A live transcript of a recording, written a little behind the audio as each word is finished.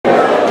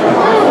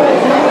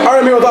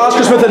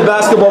Smith head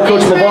basketball coach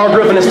LaVar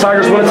Griffin. His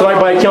Tigers win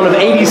tonight by a count of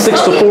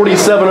 86-47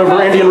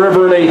 over Indian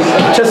River in a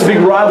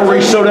Chesapeake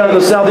rivalry showdown in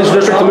the Southeast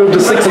District to move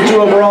to 6-2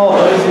 overall.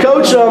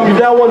 Coach,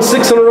 you've now won 6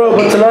 in a row,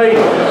 but tonight,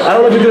 I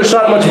don't know if you could have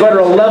shot much better.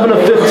 11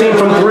 of 15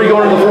 from 3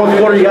 going into the fourth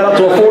quarter. You got up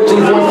to a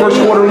 14-point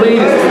first quarter lead.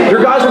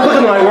 Your guys were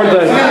clicking tonight, weren't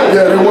they?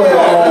 Yeah, they were.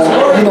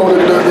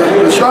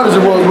 The strategy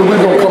was we were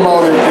going to come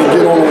out and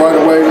get on them right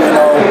away.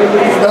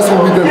 And that's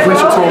what we've been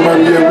preaching to them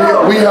every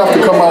year. We have to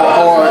come out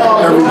hard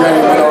every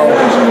game.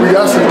 We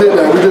actually did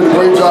that. We did a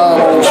great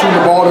job on shooting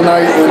the ball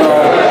tonight.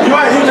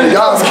 And the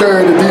guys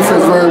carried the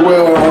defense very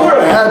well.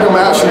 And had them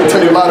actually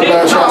take a lot of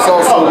bad shots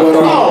also.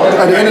 But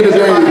at the end of the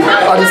day,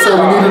 I just said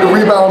we needed to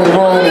rebound and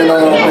run, and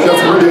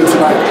that's what we did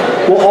tonight.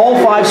 Well, all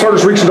 5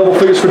 starters reaching double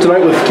figures for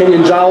tonight with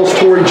Kenyon Giles,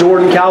 Torrey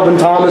Jordan, Calvin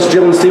Thomas,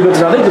 Jalen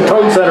Stevenson. I think the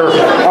tone setter,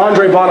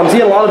 Andre Bottoms, he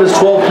had a lot of his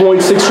 12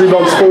 points, 6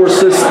 rebounds, 4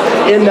 assists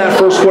in that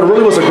first quarter.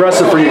 Really was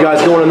aggressive for you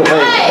guys going in the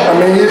paint. I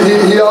mean,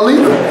 he our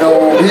leader.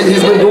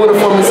 He's been doing it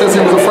for me since he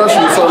was a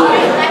freshman, so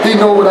he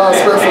knows what I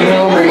expect from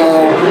him,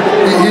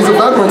 and he's a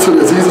veteran to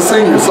this. He's a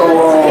senior, so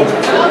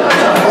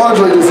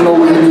Andre just knows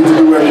what he needs to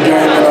do every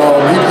game,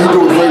 and he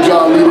do a great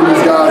job leading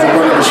these guys and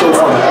running the show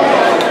for him.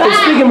 And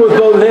speaking with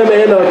both him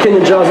and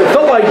Kenyon Giles, it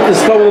felt like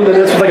this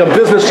was like a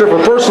business trip or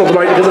personal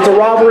tonight because it's a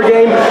rivalry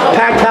game,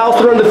 packed house,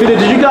 they're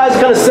undefeated. Did you guys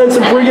kind of sense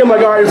in pregame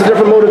like, all right, there's a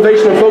different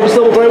motivation and focus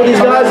level tonight with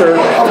these guys? Or?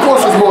 Of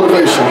course it's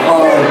motivation.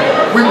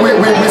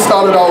 We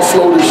started out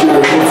slow this year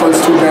in the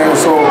first 2 games,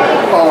 so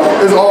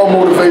it's all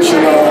motivation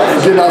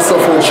and getting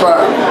ourselves on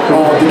track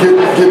to get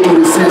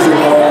through the season.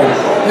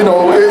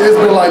 It's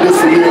been like this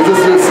for years.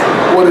 This is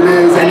what it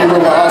is. And you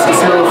remember Oscar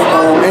Smith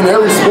in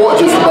every sport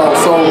just about.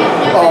 So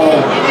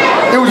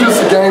it was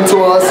just a game to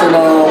us, and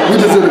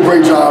we just did a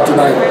great job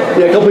tonight.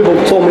 Yeah, a couple people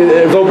told me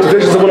they invoked the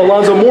visions of when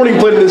Alonzo Mourning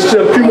played in this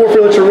gym. A few more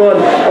feel that you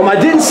run. I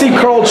didn't see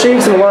Carl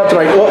Chinks in the lineup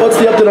tonight. What's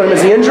the update on him?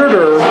 Is he injured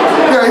or?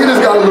 Yeah, he just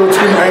got a little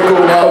tweaked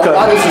ankle now. Okay.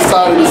 I just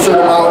decided to sit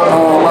him out.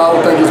 I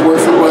don't think it's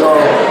worth it, but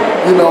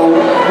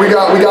we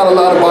got a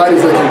lot of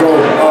bodies that can go.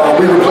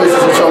 We replace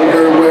each other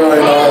very well,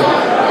 and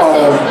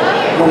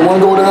when one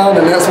go down,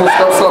 the next one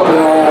steps up. And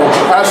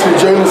actually,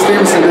 Jalen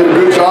Stevenson did a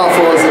good job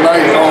for us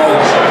tonight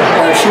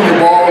shooting the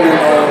ball and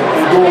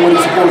doing what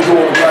he's supposed to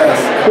do on the glass.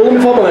 Well, let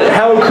me follow on that.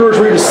 How encouraged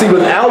were you to see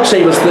without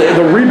Chavis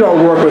the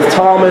rebound work with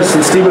Thomas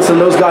and Stevenson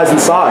and those guys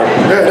inside?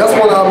 Yeah, that's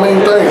one of our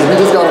main things. We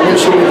just got to make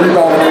sure we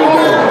rebound every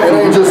game. It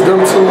ain't just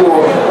them 2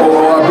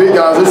 or our big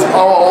guys. It's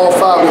all 5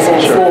 that's on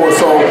the floor.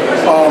 So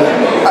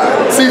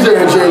CJ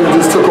and Jalen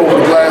just took over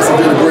the glass and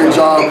did a great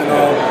job.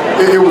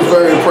 It was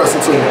very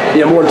impressive to me.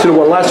 Yeah, more than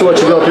 2-1. Last to let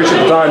you go,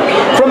 appreciate the time.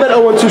 From that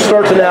 0-2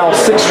 start to now,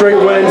 6 straight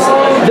wins.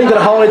 I think that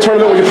a holiday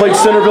tournament when you played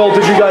Centerville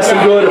did you guys some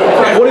good.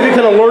 What have you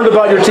kind of learned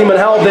about your team and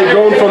how have they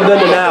grown from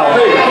then to now?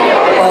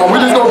 We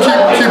just gonna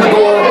keep it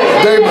going.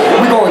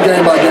 We're going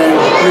game by game.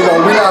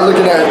 We're not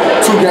looking at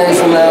 2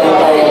 games from now.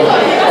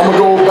 I'm gonna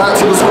go back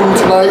to the school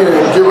tonight and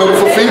get ready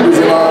for Phoebus.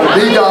 And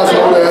these guys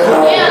know that.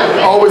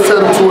 I always tell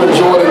them to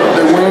enjoy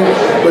the win,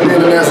 but then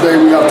the next day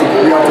we have to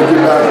get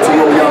back to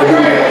what we gotta do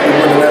and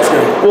win the next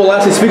game. Well,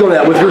 lastly, speak on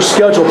that. With your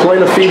schedule,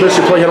 playing the Phoebus,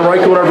 you're playing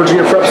Henrico and our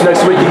Virginia Preps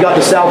next week. You got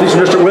the Southeastern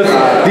District with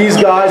these